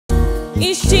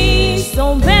It's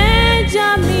Chisom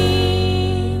Benjamin.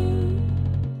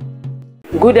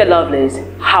 Good day,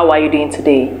 lovelies. How are you doing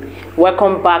today?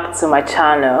 Welcome back to my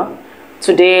channel.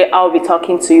 Today I'll be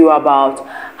talking to you about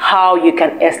how you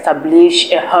can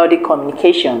establish a healthy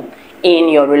communication in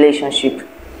your relationship.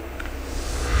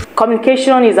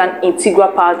 Communication is an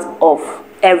integral part of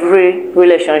every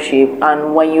relationship,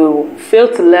 and when you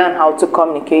fail to learn how to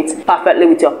communicate perfectly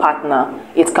with your partner,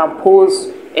 it can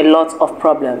pose a lot of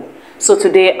problems. So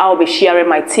today I'll be sharing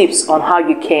my tips on how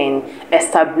you can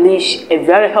establish a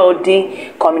very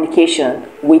healthy communication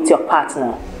with your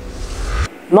partner.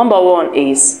 Number one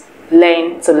is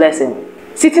learn to listen.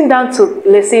 Sitting down to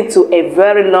listen to a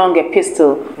very long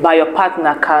epistle by your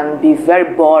partner can be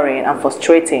very boring and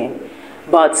frustrating,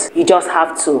 but you just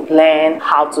have to learn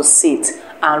how to sit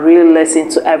and really listen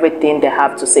to everything they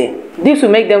have to say. This will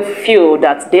make them feel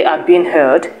that they are being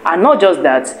heard, and not just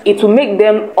that, it will make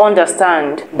them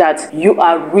understand that you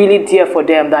are really there for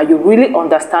them, that you really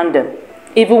understand them,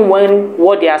 even when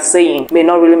what they are saying may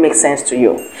not really make sense to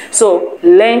you. So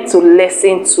learn to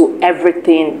listen to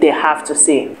everything they have to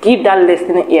say. Give that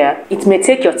listening ear. It may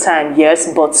take your time,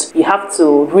 yes, but you have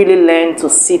to really learn to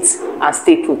sit and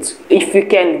stay put. If you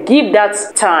can give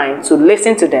that time to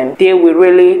listen to them, they will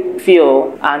really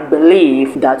feel and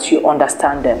believe that you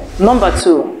understand them. Number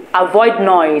two, avoid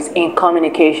noise in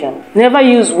communication. Never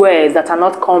use words that are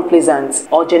not complacent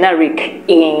or generic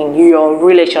in your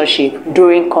relationship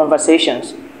during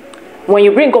conversations. When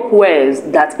you bring up words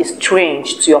that is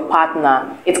strange to your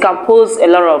partner, it can pose a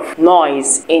lot of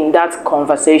noise in that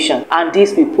conversation, and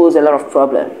this will pose a lot of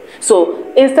problem.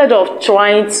 So instead of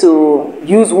trying to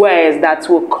use words that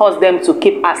will cause them to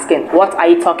keep asking, what are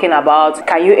you talking about?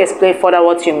 Can you explain further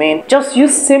what you mean? Just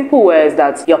use simple words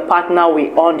that your partner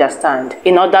will understand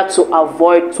in order to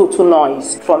avoid total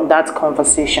noise from that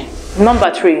conversation.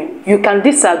 Number three, you can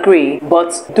disagree,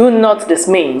 but do not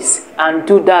dismiss, and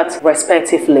do that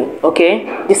respectively.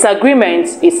 Okay?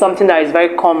 Disagreement is something that is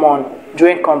very common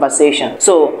during conversation.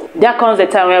 So there comes a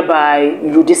time whereby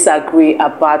you disagree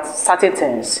about certain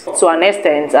things to an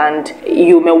extent, and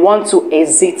you may want to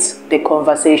exit the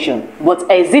conversation. But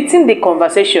exiting the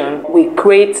conversation will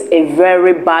create a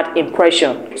very bad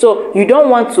impression. So you don't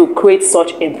want to create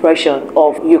such impression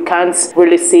of you can't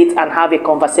really sit and have a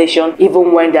conversation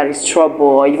even when there is trouble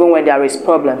or even when there is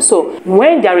problem. So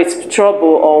when there is trouble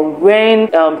or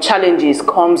when challenges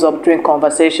comes up during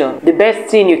conversation, the best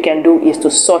thing you can do is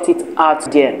to sort it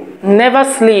out there. Never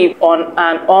sleep on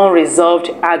an unresolved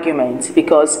argument,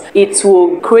 because it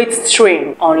will create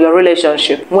strain on your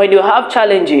relationship. When you have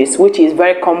challenges, which is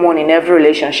very common in every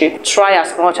relationship, try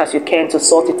as much as you can to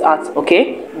sort it out.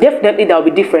 Okay? Definitely there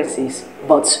will be differences,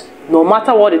 but no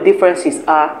matter what the differences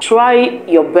are, try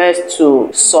your best to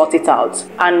sort it out.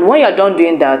 And when you're done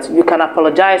doing that, you can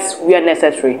apologize where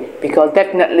necessary, because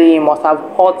definitely you must have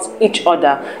hurt each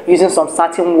other using some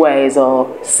certain words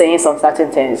or saying some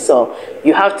certain things. So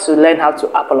you have to learn how to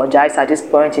apologize at this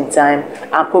point in time,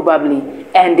 and probably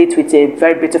end it with a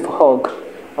very beautiful hug.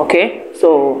 Okay?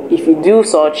 So if you do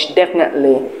such,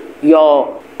 definitely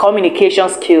your communication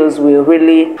skills will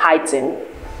really heighten.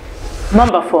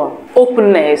 Number four,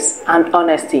 openness and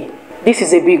honesty. This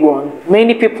is a big one.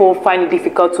 Many people find it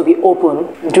difficult to be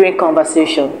open during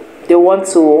conversation. They want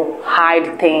to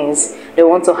hide things. They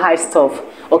want to hide stuff.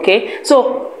 Okay?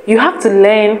 So you have to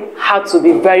learn how to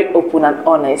be very open and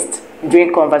honest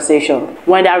during conversation.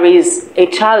 When there is a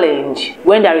challenge,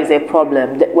 when there is a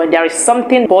problem, when there is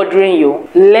something bothering you,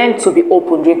 learn to be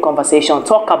open during conversation.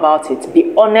 Talk about it.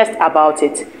 Be honest about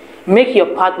it. Make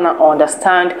your partner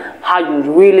understand how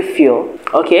you really feel.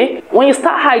 Okay? When you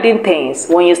start hiding things,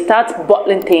 when you start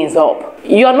bottling things up,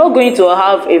 you are not going to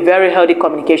have a very healthy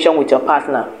communication with your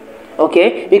partner.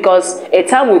 Okay? Because a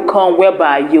time will come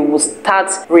whereby you will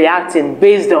start reacting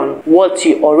based on what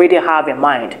you already have in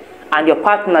mind, and your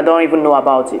partner don't even know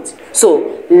about it.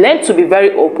 So learn to be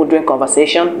very open during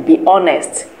conversation. Be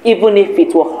honest, even if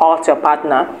it will hurt your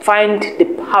partner. Find the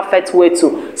perfect way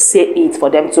to say it for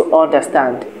them to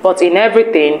understand. But in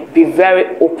everything, be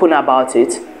very open about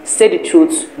it. Say the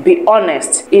truth. Be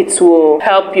honest. It will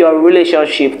help your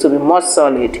relationship to be more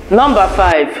solid. Number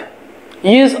five,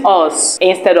 use us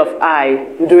instead of I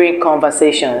during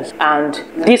conversations, and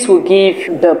this will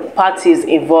give the parties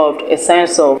involved a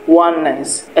sense of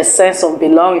oneness, a sense of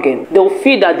belonging. They'll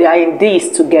feel that they are in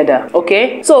this together.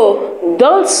 Okay? So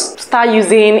don't start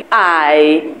using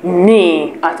I,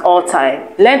 me at all time.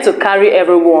 Learn to carry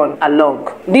everyone along.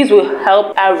 This will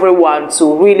help everyone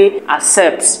to really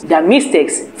accept their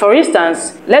mistakes. For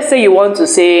instance, let's say you want to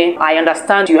say, I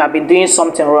understand you have been doing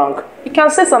something wrong. You You can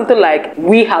say something like,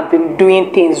 we have been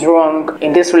doing things wrong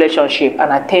in this relationship and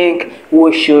I think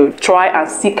we should try and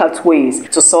seek out ways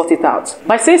to sort it out.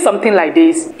 By saying something like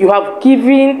this, you have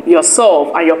given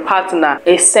yourself and your partner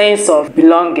a sense of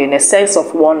belonging, a sense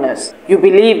of oneness. You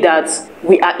believe that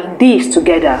we are in this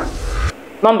together.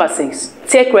 Number 6,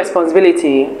 take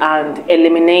responsibility and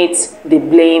eliminate the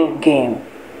blame game.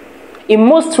 In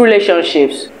most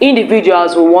relationships,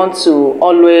 individuals will want to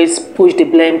always push the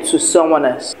blame to someone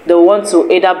else. They want to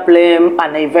either blame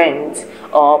an event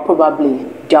or probably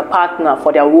their partner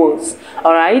for their woes,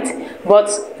 all right? But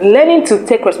learning to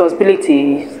take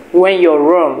responsibility when you're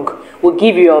wrong will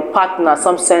give your partner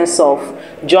some sense of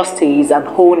justice and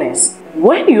wholeness.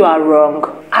 When you are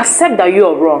wrong, accept that you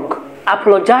are wrong.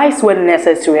 Apologize when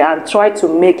necessary and try to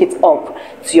make it up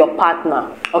to your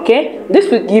partner. Okay,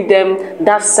 this will give them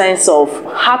that sense of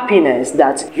happiness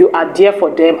that you are there for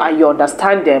them and you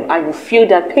understand them and you feel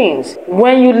their pains.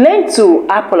 When you learn to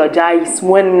apologize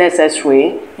when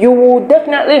necessary, you will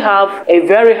definitely have a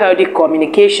very healthy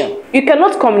communication. You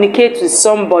cannot communicate with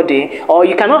somebody, or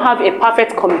you cannot have a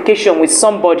perfect communication with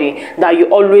somebody that you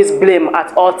always blame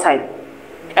at all times,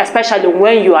 especially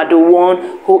when you are the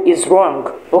one who is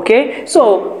wrong. Okay,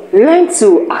 so learn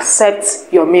to accept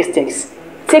your mistakes.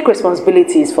 Take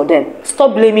responsibilities for them.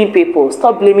 Stop blaming people.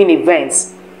 Stop blaming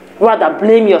events. Rather,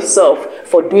 blame yourself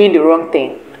for doing the wrong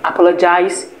thing.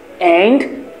 Apologize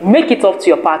and make it up to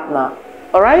your partner.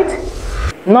 All right?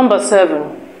 Number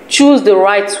 7, choose the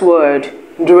right word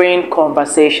during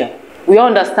conversation. We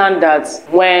understand that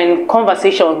when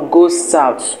conversation goes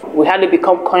south, we have to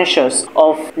become conscious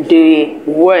of the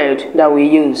word that we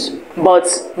use.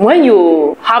 But when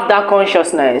you have that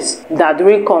consciousness that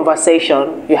during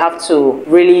conversation, you have to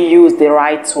really use the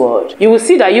right word, you will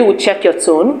see that you will check your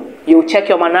tone, you will check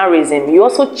your mannerism, you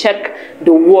also check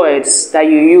the words that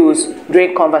you use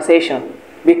during conversation.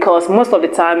 Because most of the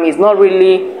time, it's not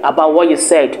really about what you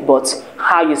said, but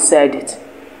how you said it.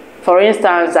 For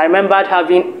instance, I remembered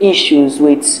having issues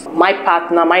with my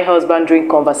partner, my husband, during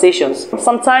conversations.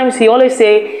 Sometimes he always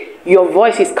say, your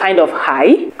voice is kind of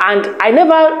high. And I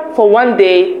never for one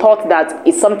day thought that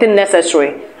it's something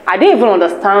necessary. I didn't even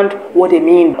understand what they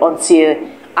mean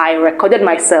until I recorded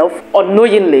myself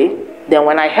unknowingly. Then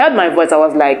when I heard my voice, I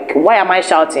was like, why am I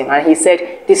shouting? And he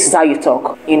said, this is how you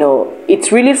talk. You know,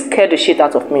 it really scared the shit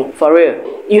out of me, for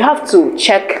real. You have to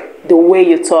check the way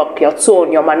you talk, your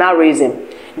tone, your mannerism.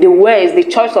 The words, the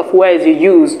choice of words you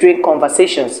use during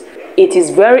conversations. It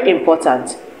is very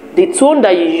important. The tone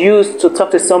that you use to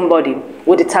talk to somebody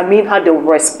will determine how they will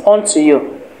respond to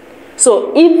you.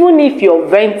 So even if you're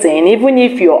venting, even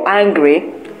if you're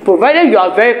angry, provided you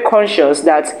are very conscious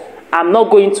that I'm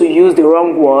not going to use the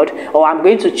wrong word, or I'm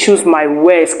going to choose my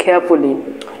words carefully,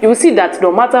 you will see that no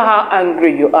matter how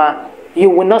angry you are, you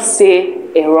will not say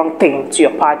a wrong thing to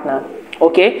your partner.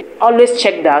 Okay, always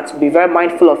check that, be very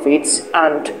mindful of it,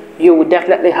 and you will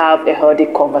definitely have a healthy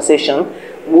conversation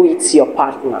with your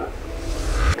partner.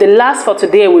 The last for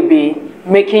today will be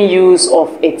making use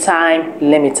of a time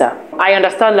limiter. I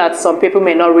understand that some people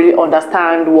may not really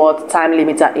understand what time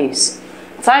limiter is.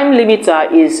 Time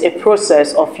limiter is a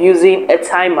process of using a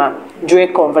timer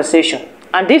during conversation.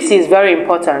 And this is very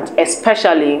important,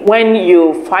 especially when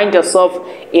you find yourself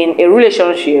in a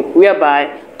relationship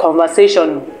whereby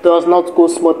conversation does not go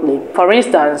smoothly. For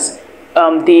instance,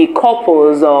 the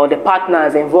couples or the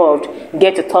partners involved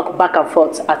get to talk back and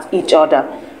forth at each other.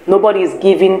 Nobody is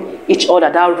giving each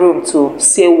other that room to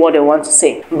say what they want to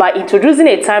say. By introducing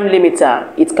a time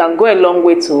limiter, it can go a long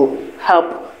way to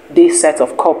help this set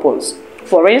of couples.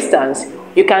 For instance,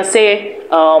 you can say,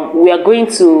 we are going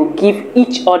to give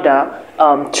each other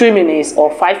 3 minutes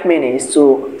or 5 minutes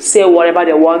to say whatever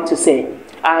they want to say.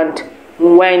 And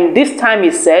when this time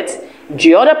is set,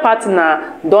 the other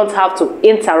partner don't have to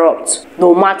interrupt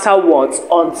no matter what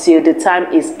until the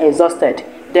time is exhausted.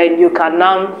 Then you can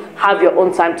now have your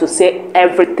own time to say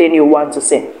everything you want to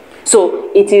say.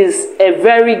 So it is a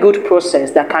very good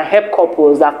process that can help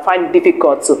couples that find it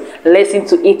difficult to listen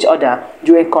to each other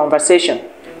during conversation.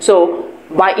 So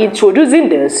by introducing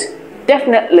this,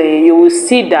 definitely you will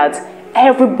see that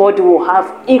everybody will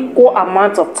have equal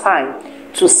amount of time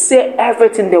to say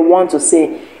everything they want to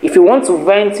say. If you want to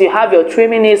vent, you have your 3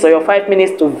 minutes or your 5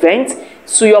 minutes to vent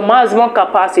to your maximum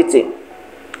capacity.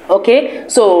 Okay,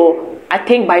 so I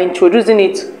think by introducing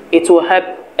it, it will help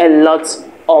a lot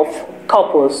of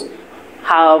couples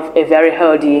have a very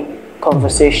healthy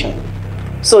conversation.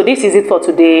 So this is it for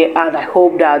today, and I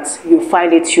hope that you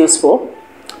find it useful.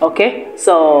 Okay,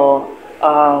 so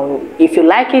if you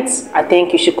like it, I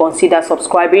think you should consider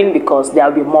subscribing because there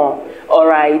will be more. All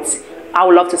right, I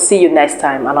would love to see you next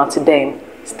time, and until then,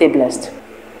 stay blessed.